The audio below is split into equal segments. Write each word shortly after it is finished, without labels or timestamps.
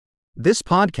This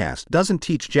podcast doesn't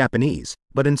teach Japanese,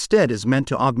 but instead is meant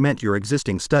to augment your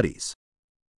existing studies.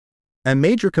 A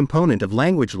major component of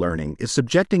language learning is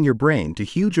subjecting your brain to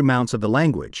huge amounts of the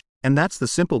language, and that's the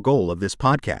simple goal of this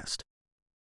podcast.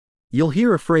 You'll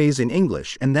hear a phrase in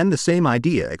English and then the same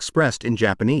idea expressed in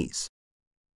Japanese.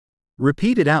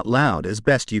 Repeat it out loud as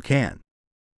best you can.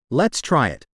 Let's try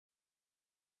it.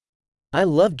 I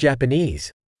love Japanese.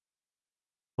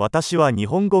 私は日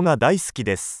本語が大好き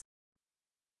です。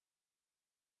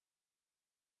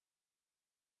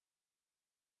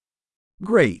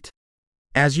Great!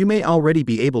 As you may already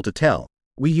be able to tell,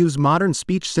 we use modern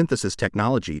speech synthesis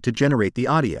technology to generate the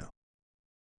audio.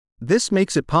 This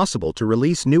makes it possible to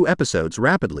release new episodes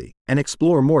rapidly and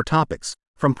explore more topics,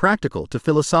 from practical to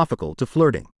philosophical to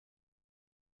flirting.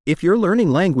 If you're learning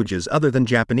languages other than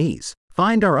Japanese,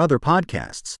 find our other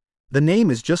podcasts. The name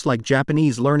is just like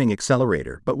Japanese Learning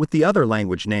Accelerator but with the other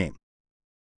language name.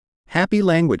 Happy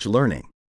language learning!